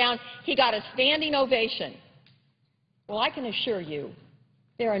shutdown, he got a standing ovation. Well, I can assure you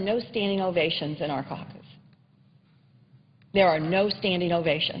there are no standing ovations in our caucus. There are no standing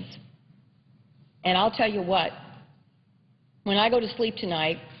ovations. And I'll tell you what, when I go to sleep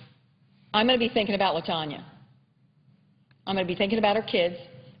tonight, I'm going to be thinking about LaTanya. I'm going to be thinking about her kids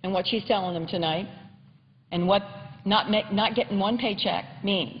and what she's telling them tonight and what not getting one paycheck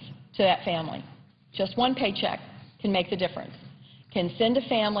means to that family. Just one paycheck can make the difference, can send a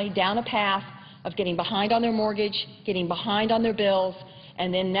family down a path of getting behind on their mortgage, getting behind on their bills,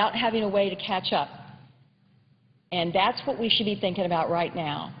 and then not having a way to catch up. And that's what we should be thinking about right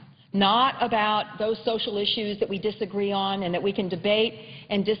now, not about those social issues that we disagree on and that we can debate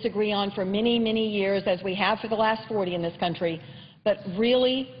and disagree on for many, many years, as we have for the last 40 in this country, but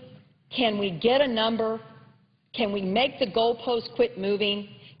really, can we get a number? Can we make the goalposts quit moving?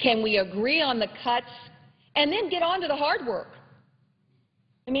 Can we agree on the cuts and then get on to the hard work?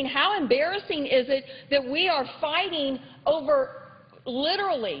 I mean, how embarrassing is it that we are fighting over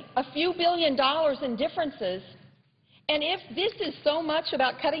literally a few $1 billion in differences? And if this is so much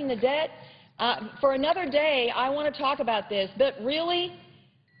about cutting the debt, for another day I want to talk about this, but really,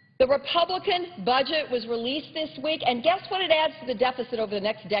 the Republican budget was released this week, and guess what it adds to the deficit over the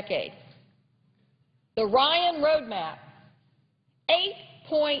next decade? The Ryan Roadmap,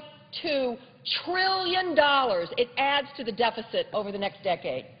 $8.2 trillion it adds to the deficit over the next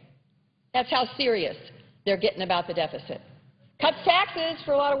decade. That's how serious they're getting about the deficit. Cuts taxes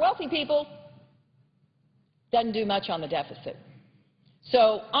for a lot of wealthy people, doesn't do much on the deficit.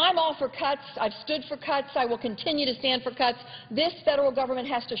 So I'm all for cuts. I've stood for cuts. I will continue to stand for cuts. This federal government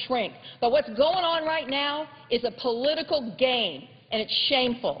has to shrink. But what's going on right now is a political game, and it's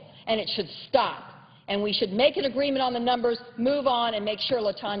shameful, and it should stop. And we should make an agreement on the numbers, move on, and make sure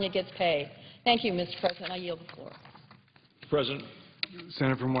LaTonya gets paid. Thank you, Mr. President. I yield the floor. President.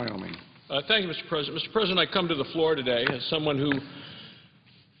 Senator from Wyoming. Thank you, Mr. President. Mr. President, I come to the floor today as someone who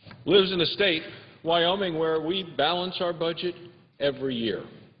lives in a state, Wyoming, where we balance our budget every year,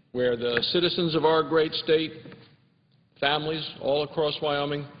 where the citizens of our great state, families all across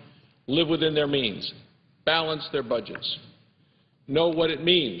Wyoming, live within their means, balance their budgets, know what it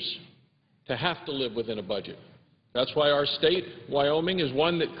means to have to live within a budget. That's why our state, Wyoming, is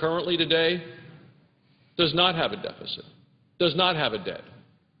one that currently today does not have a deficit, does not have a debt.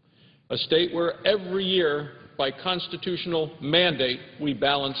 A state where every year, by constitutional mandate, we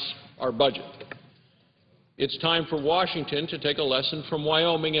balance our budget. It's time for Washington to take a lesson from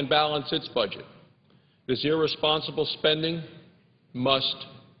Wyoming and balance its budget. This irresponsible spending must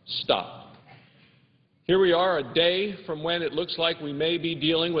stop. Here we are, a day from when it looks like we may be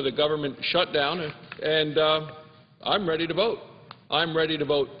dealing with a government shutdown, and I'm ready to vote. I'm ready to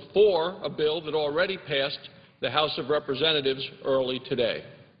vote for a bill that already passed the House of Representatives early today.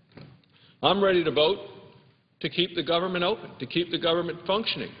 I'm ready to vote to keep the government open, to keep the government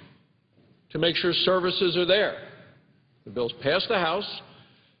functioning, to make sure services are there. The bill's passed the House.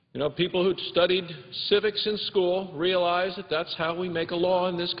 You know, people who studied civics in school realize that that's how we make a law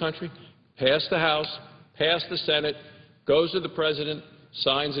in this country. Pass the House, pass the Senate, goes to the President,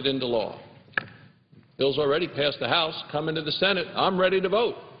 signs it into law. Bill's already passed the House, come into the Senate. I'm ready to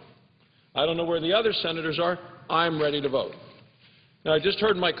vote. I don't know where the other senators are. I'm ready to vote. Now, I just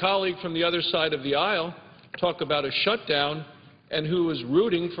heard my colleague from the other side of the aisle talk about a shutdown and who is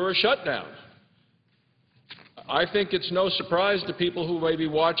rooting for a shutdown. I think it's no surprise to people who may be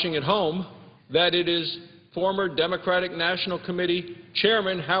watching at home that it is former Democratic National Committee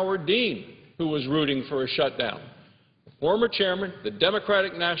Chairman Howard Dean who was rooting for a shutdown. The former chairman, the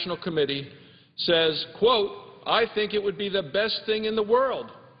Democratic National Committee, says, quote, "I think it would be the best thing in the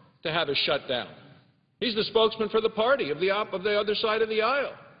world to have a shutdown." He's the spokesman for the party of the other side of the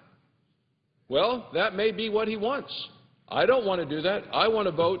aisle. Well, that may be what he wants. I don't want to do that. I want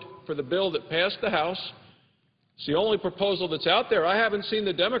to vote for the bill that passed the House. It's the only proposal that's out there. I haven't seen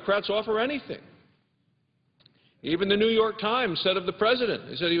the Democrats offer anything. Even the New York Times said of the president,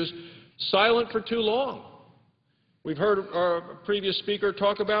 they said he was silent for too long. We've heard our previous speaker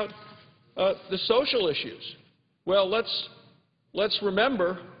talk about the social issues. Well, let's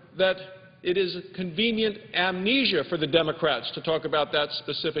remember that it is a convenient amnesia for the Democrats to talk about that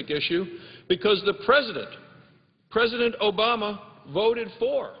specific issue because the President Obama, voted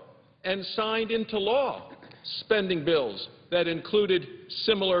for and signed into law spending bills that included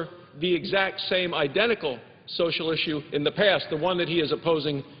the exact same identical social issue in the past, the one that he is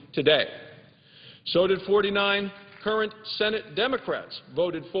opposing today. So did 49 current Senate Democrats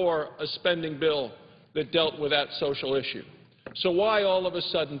voted for a spending bill that dealt with that social issue. So why all of a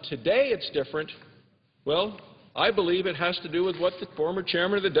sudden today it's different? Well, I believe it has to do with what the former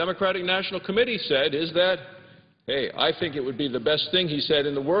chairman of the Democratic National Committee said, is that, hey, I think it would be the best thing, he said,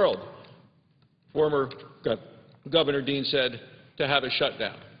 in the world, former Governor Dean said, to have a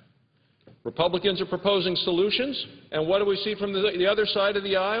shutdown. Republicans are proposing solutions, and what do we see from the other side of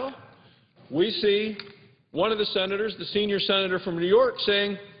the aisle? We see one of the senators, the senior senator from New York,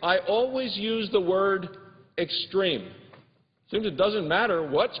 saying, I always use the word extreme. Seems it doesn't matter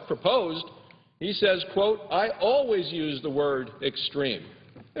what's proposed. He says, quote, I always use the word extreme.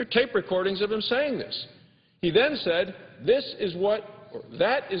 There are tape recordings of him saying this. He then said,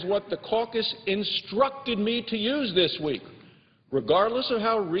 that is what the caucus instructed me to use this week. Regardless of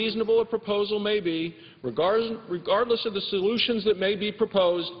how reasonable a proposal may be, regardless of the solutions that may be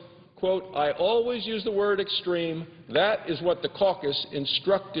proposed, quote, I always use the word extreme. That is what the caucus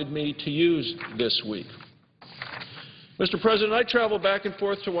instructed me to use this week. Mr. President, I travel back and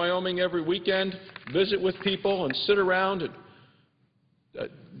forth to Wyoming every weekend, visit with people, and sit around at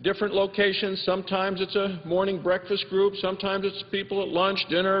different locations. Sometimes it's a morning breakfast group. Sometimes it's people at lunch,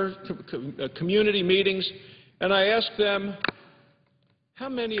 dinner, community meetings. And I ask them, how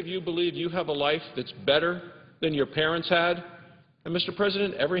many of you believe you have a life that's better than your parents had? And, Mr.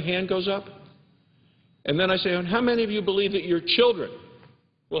 President, every hand goes up. And then I say, and how many of you believe that your children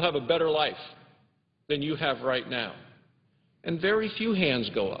will have a better life than you have right now? And very few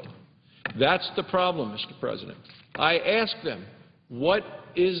hands go up. That's the problem, Mr. President. I ask them, what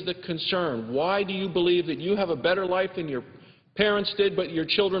is the concern? Why do you believe that you have a better life than your parents did, but your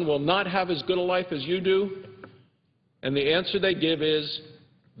children will not have as good a life as you do? And the answer they give is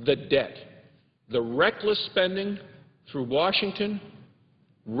the debt. The reckless spending through Washington,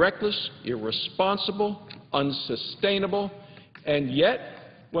 reckless, irresponsible, unsustainable, and yet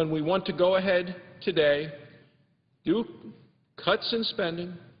when we want to go ahead today, do cuts in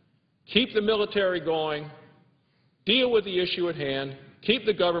spending, keep the military going, deal with the issue at hand, keep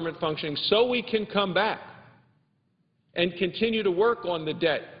the government functioning so we can come back and continue to work on the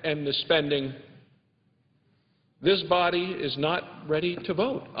debt and the spending, this body is not ready to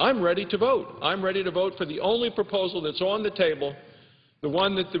vote. I'm ready to vote. I'm ready to vote for the only proposal that's on the table, the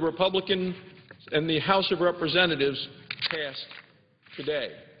one that the Republican and the House of Representatives passed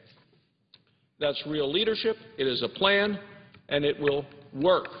today. That's real leadership. It is a plan, and it will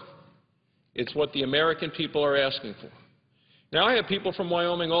work. It's what the American people are asking for. Now, I have people from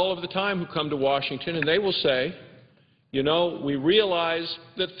Wyoming all of the time who come to Washington, and they will say, you know, we realize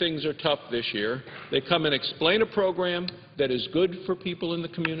that things are tough this year. They come and explain a program that is good for people in the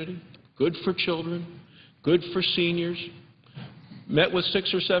community, good for children, good for seniors. Met with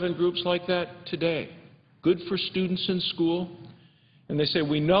 6 or 7 groups like that today. Good for students in school. And they say,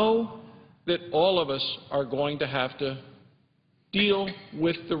 we know that all of us are going to have to deal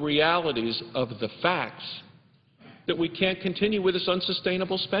with the realities of the facts that we can't continue with this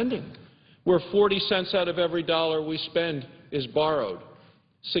unsustainable spending, where 40 cents out of every dollar we spend is borrowed.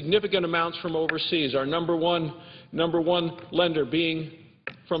 Significant amounts from overseas, our number one lender being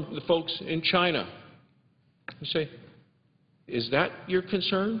from the folks in China. You say, is that your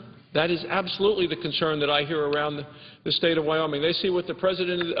concern? That is absolutely the concern that I hear around the state of Wyoming. They see what the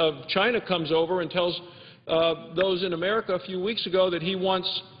president of China comes over and tells those in America a few weeks ago that he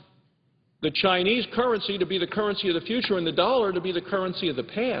wants the Chinese currency to be the currency of the future and the dollar to be the currency of the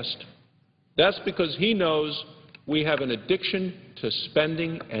past. That's because he knows we have an addiction to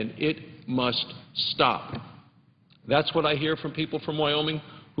spending, and it must stop. That's what I hear from people from Wyoming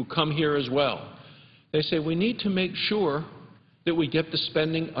who come here as well. They say we need to make sure that we get the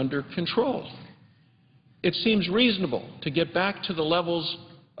spending under control. It seems reasonable to get back to the levels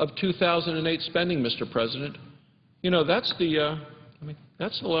of 2008 spending, Mr. President. You know, that's the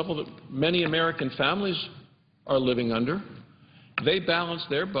level that many American families are living under. They balance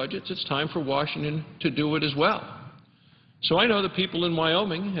their budgets. It's time for Washington to do it as well. So I know the people in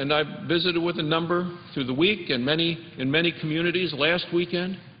Wyoming, and I've visited with a number through the week and in many communities last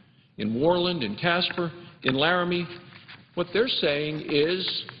weekend, in Worland, in Casper, in Laramie. What they're saying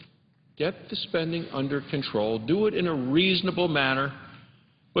is get the spending under control, do it in a reasonable manner.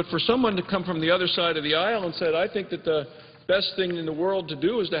 But for someone to come from the other side of the aisle and say, I think that the best thing in the world to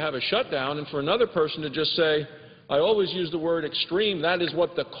do is to have a shutdown, and for another person to just say, I always use the word extreme, that is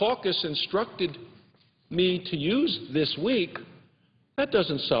what the caucus instructed me to use this week, that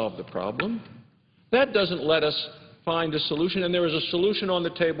doesn't solve the problem. That doesn't let us find a solution, and there is a solution on the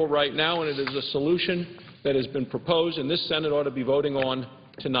table right now, and it is a solution that has been proposed, and this Senate ought to be voting on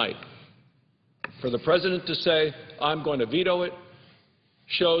tonight. For the President to say, I'm going to veto it,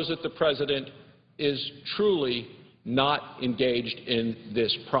 shows that the President is truly not engaged in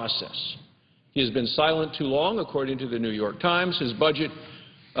this process. He has been silent too long, according to the New York Times. His budget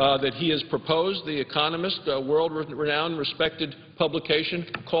that he has proposed, The Economist, a world-renowned, respected publication,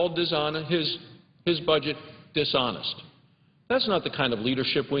 called his budget dishonest. That's not the kind of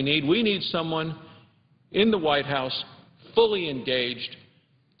leadership we need. We need someone in the White House fully engaged,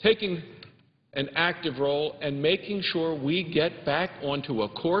 taking an active role and making sure we get back onto a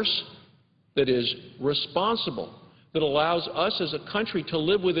course that is responsible, that allows us as a country to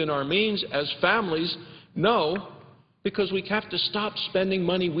live within our means as families. No, because we have to stop spending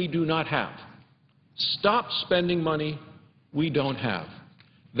money we do not have. Stop spending money we don't have.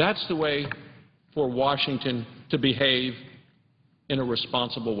 That's the way for Washington to behave in a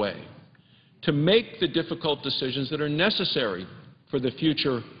responsible way, to make the difficult decisions that are necessary for the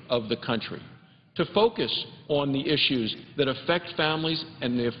future of the country, to focus on the issues that affect families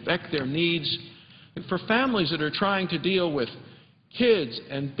and they affect their needs. And for families that are trying to deal with kids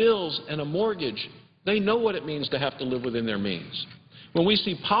and bills and a mortgage, they know what it means to have to live within their means. When we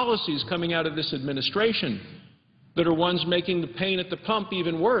see policies coming out of this administration that are ones making the pain at the pump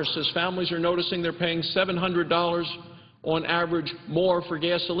even worse, as families are noticing they're paying $700 on average more for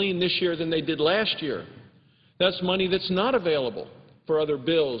gasoline this year than they did last year. That's money that's not available for other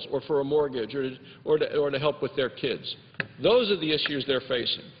bills or for a mortgage or to help with their kids. Those are the issues they're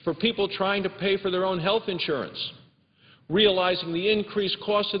facing. For people trying to pay for their own health insurance, realizing the increased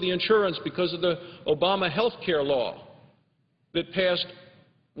cost of the insurance because of the Obama health care law that passed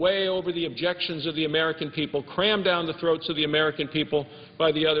way over the objections of the American people, crammed down the throats of the American people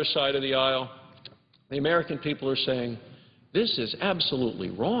by the other side of the aisle. The American people are saying, this is absolutely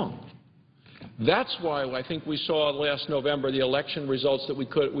wrong. That's why I think we saw last November the election results that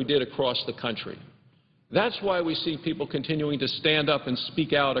we did across the country. That's why we see people continuing to stand up and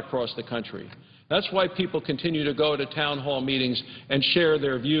speak out across the country. That's why people continue to go to town hall meetings and share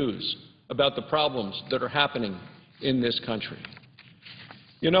their views about the problems that are happening in this country.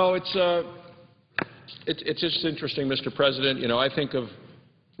 You know, it's just interesting, Mr. President. You know, I think of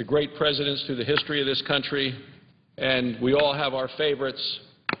the great presidents through the history of this country, and we all have our favorites,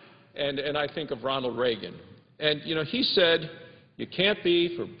 and I think of Ronald Reagan. And, you know, he said, you can't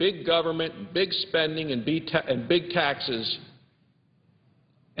be for big government and big spending and big taxes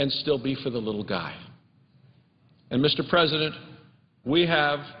and still be for the little guy. And, Mr. President, we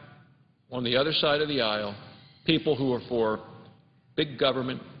have on the other side of the aisle people who are for big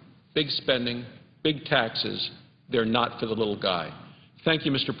government, big spending, big taxes. They're not for the little guy. Thank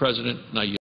you, Mr. President. Now you